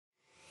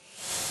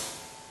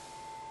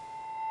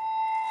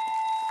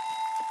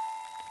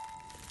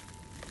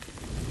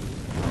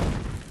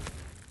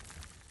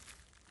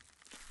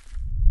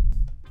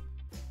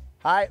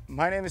Hi,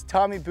 my name is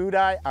Tommy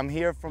Buday. I'm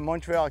here from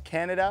Montreal,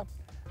 Canada.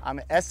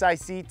 I'm an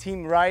SIC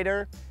team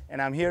rider,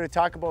 and I'm here to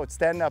talk about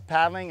stand-up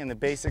paddling and the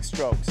basic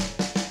strokes.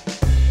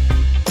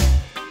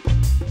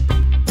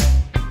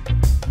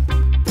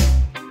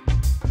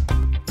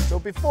 So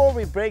before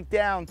we break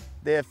down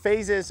the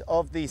phases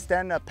of the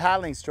stand-up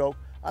paddling stroke,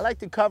 I'd like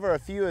to cover a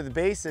few of the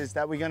bases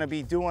that we're going to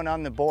be doing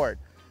on the board.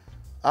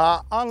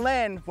 On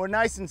land, we're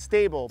nice and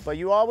stable, but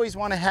you always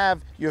want to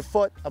have your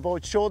foot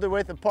about shoulder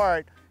width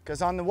apart,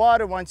 because on the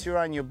water, once you're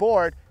on your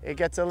board, it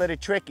gets a little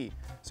tricky.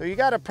 So you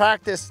got to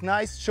practice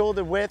nice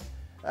shoulder width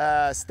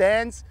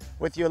stands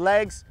with your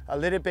legs a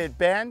little bit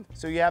bent,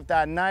 so you have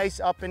that nice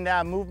up and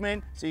down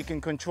movement so you can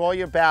control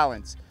your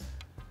balance.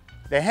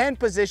 The hand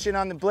position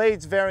on the blade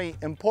is very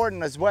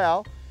important as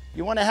well.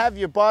 You want to have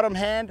your bottom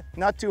hand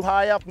not too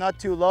high up, not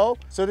too low.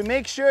 So to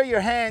make sure your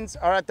hands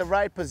are at the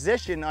right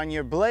position on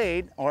your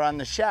blade or on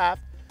the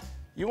shaft,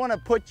 you want to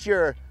put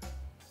your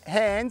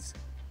hands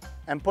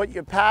and put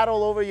your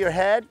paddle over your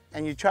head,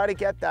 and you try to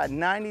get that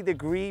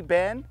 90-degree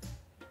bend.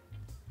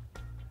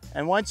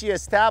 And once you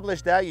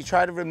establish that, you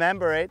try to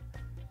remember it,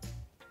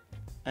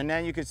 and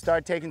then you could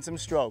start taking some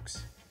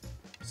strokes.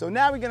 So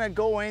now we're gonna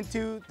go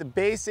into the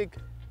basic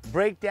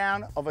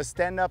breakdown of a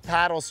stand-up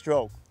paddle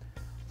stroke.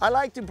 I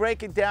like to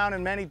break it down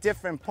in many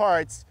different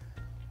parts.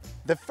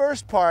 The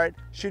first part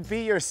should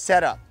be your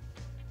setup.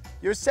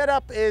 Your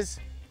setup is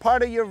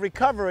part of your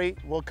recovery.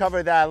 We'll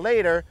cover that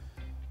later,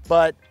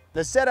 but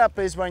the setup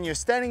is when you're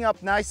standing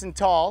up nice and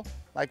tall,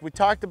 like we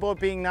talked about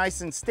being nice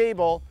and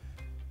stable,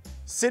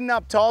 sitting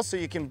up tall so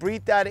you can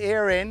breathe that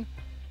air in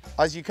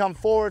as you come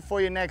forward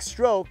for your next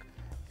stroke.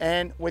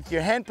 And with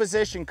your hand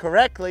position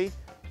correctly,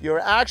 you're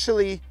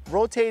actually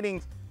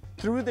rotating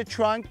through the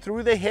trunk,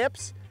 through the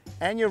hips,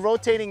 and you're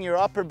rotating your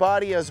upper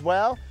body as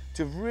well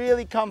to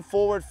really come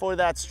forward for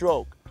that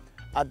stroke.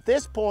 At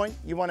this point,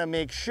 you want to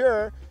make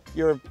sure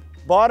your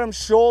bottom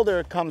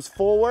shoulder comes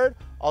forward,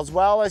 as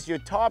well as your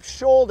top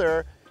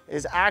shoulder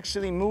is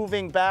actually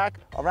moving back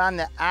around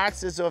the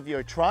axis of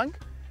your trunk,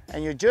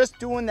 and you're just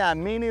doing that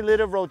mini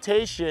little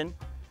rotation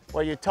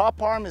where your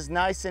top arm is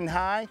nice and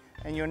high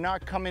and you're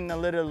not coming a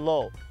little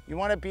low. You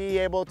want to be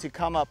able to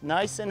come up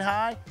nice and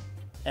high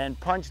and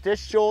punch this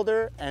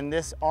shoulder and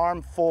this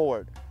arm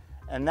forward.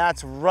 And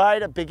that's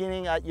right at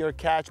beginning at your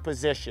catch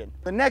position.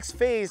 The next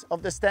phase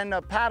of the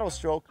stand-up paddle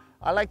stroke,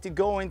 I like to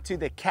go into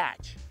the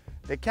catch.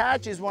 The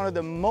catch is one of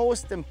the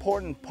most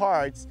important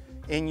parts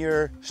in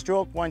your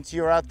stroke once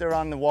you're out there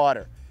on the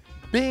water.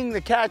 Being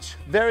the catch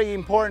very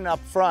important up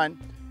front,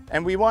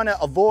 and we want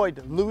to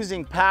avoid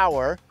losing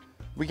power,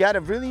 we got to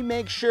really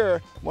make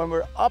sure when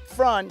we're up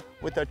front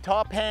with our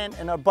top hand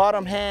and our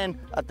bottom hand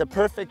at the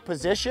perfect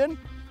position,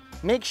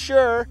 make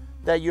sure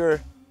that you're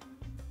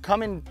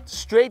coming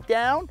straight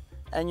down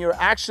and you're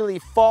actually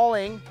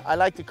falling, I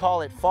like to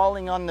call it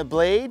falling on the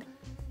blade,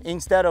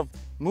 instead of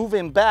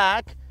moving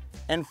back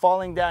and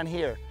falling down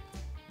here.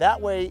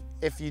 That way,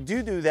 if you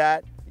do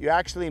that, you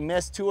actually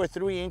miss 2 or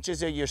 3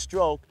 inches of your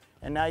stroke,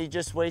 and now you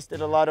just wasted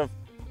a lot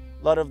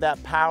of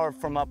that power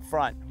from up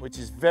front, which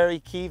is very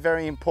key,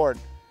 very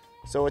important.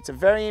 So it's a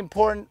very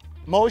important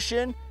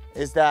motion,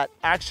 is that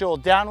actual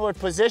downward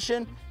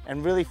position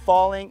and really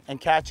falling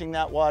and catching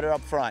that water up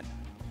front.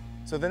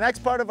 So the next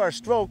part of our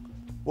stroke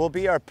will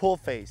be our pull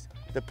phase.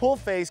 The pull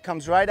phase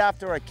comes right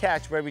after our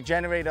catch, where we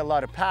generate a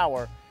lot of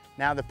power.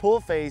 Now the pull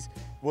phase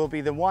will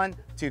be the one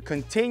to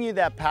continue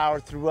that power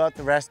throughout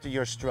the rest of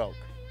your stroke.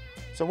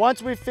 So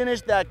once we've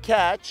finished that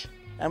catch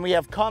and we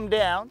have come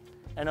down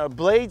and our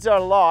blades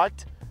are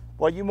locked,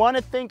 what you want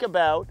to think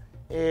about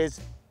is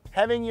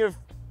having your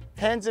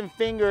hands and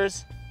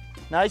fingers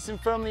nice and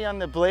firmly on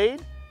the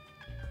blade.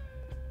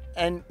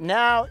 And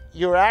now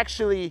you're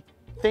actually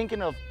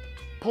thinking of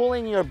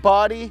pulling your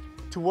body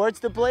towards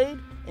the blade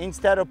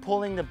instead of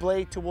pulling the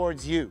blade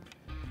towards you.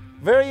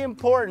 Very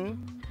important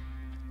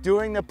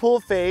during the pull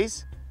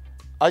phase,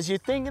 as you're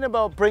thinking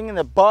about bringing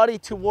the body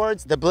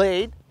towards the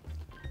blade,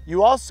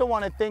 you also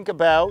want to think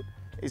about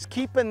is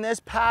keeping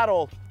this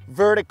paddle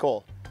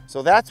vertical.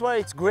 So that's why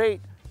it's great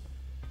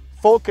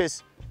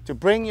focus to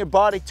bring your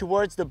body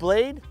towards the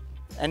blade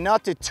and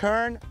not to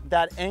turn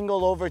that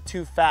angle over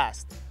too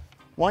fast.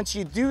 Once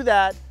you do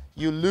that,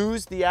 you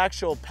lose the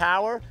actual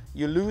power,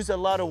 you lose a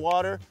lot of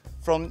water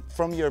from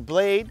your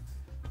blade.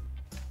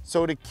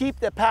 So to keep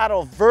the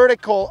paddle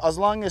vertical as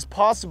long as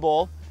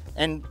possible,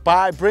 and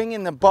by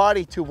bringing the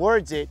body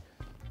towards it,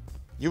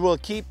 you will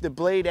keep the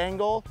blade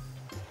angle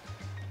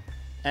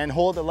and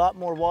hold a lot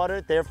more water.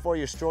 Therefore,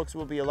 your strokes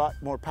will be a lot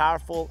more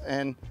powerful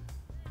and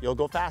you'll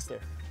go faster.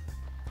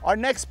 Our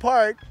next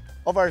part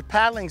of our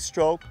paddling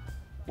stroke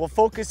will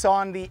focus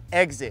on the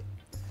exit.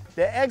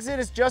 The exit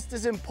is just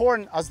as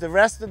important as the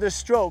rest of the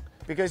stroke,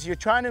 because you're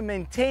trying to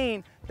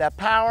maintain that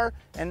power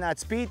and that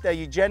speed that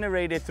you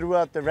generated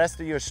throughout the rest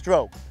of your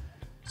stroke.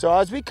 So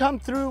as we come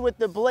through with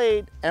the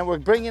blade and we're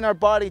bringing our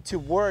body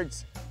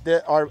towards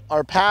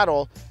our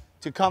paddle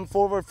to come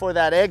forward for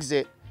that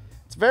exit,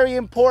 it's very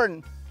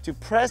important to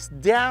press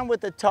down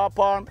with the top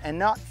arm and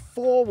not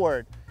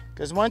forward,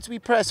 because once we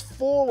press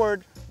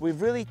forward we've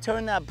really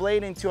turned that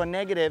blade into a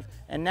negative,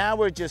 and now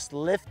we're just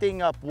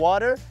lifting up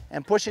water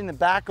and pushing the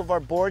back of our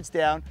boards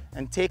down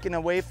and taking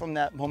away from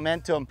that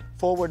momentum,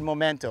 forward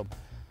momentum.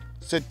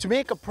 So to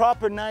make a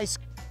proper, nice,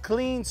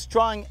 clean,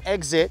 strong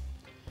exit,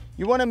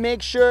 you want to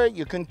make sure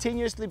you're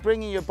continuously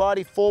bringing your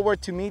body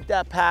forward to meet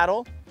that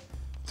paddle,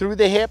 through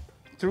the hip,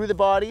 through the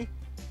body,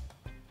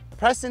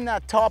 pressing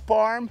that top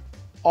arm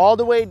all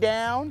the way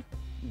down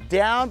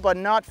but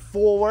not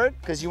forward,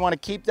 because you want to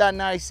keep that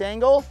nice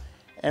angle.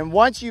 And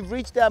once you've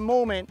reached that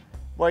moment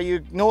where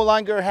you no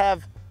longer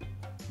have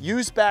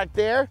use back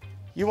there,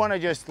 you want to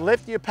just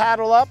lift your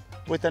paddle up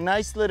with a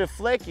nice little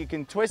flick. You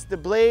can twist the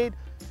blade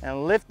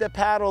and lift the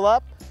paddle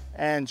up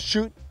and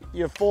shoot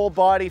your full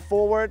body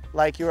forward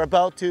like you're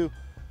about to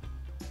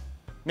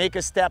make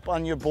a step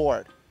on your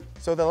board.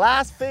 So the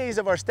last phase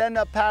of our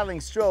stand-up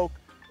paddling stroke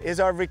is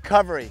our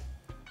recovery.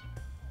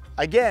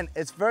 Again,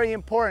 it's very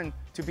important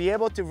to be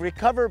able to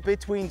recover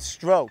between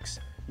strokes.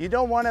 You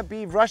don't want to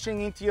be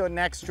rushing into your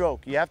next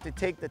stroke. You have to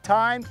take the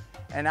time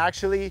and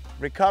actually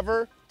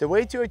recover. The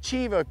way to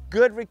achieve a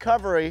good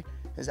recovery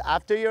is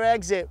after your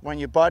exit, when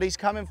your body's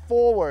coming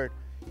forward,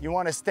 you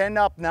want to stand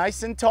up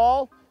nice and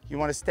tall. You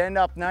want to stand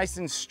up nice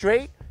and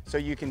straight so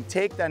you can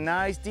take that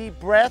nice deep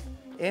breath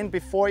in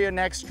before your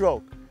next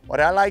stroke. What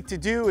I like to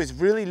do is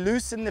really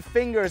loosen the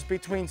fingers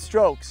between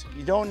strokes.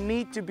 You don't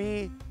need to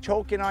be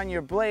choking on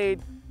your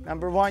blade.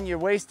 Number one, you're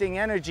wasting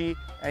energy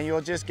and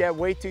you'll just get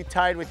way too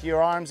tight with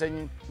your arms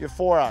and your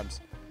forearms.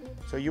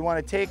 So you want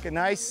to take a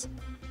nice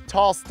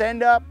tall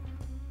stand up,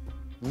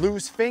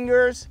 loose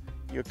fingers,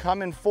 you're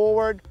coming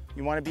forward.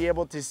 You want to be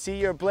able to see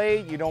your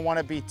blade. You don't want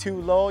to be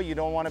too low, you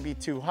don't want to be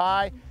too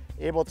high.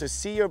 Able to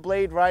see your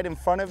blade right in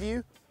front of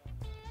you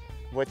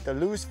with the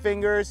loose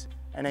fingers,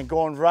 and then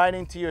going right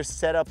into your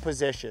setup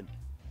position.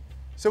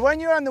 So when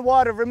you're on the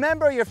water,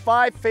 remember your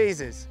 5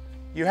 phases.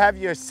 You have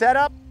your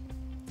setup,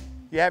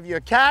 you have your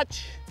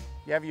catch,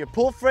 you have your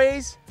pull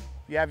phrase,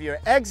 you have your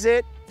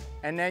exit,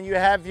 and then you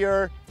have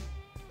your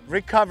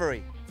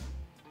recovery.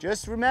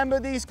 Just remember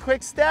these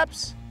quick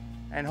steps,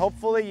 and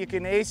hopefully you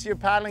can ace your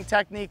paddling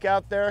technique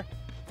out there,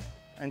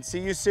 and see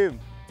you soon.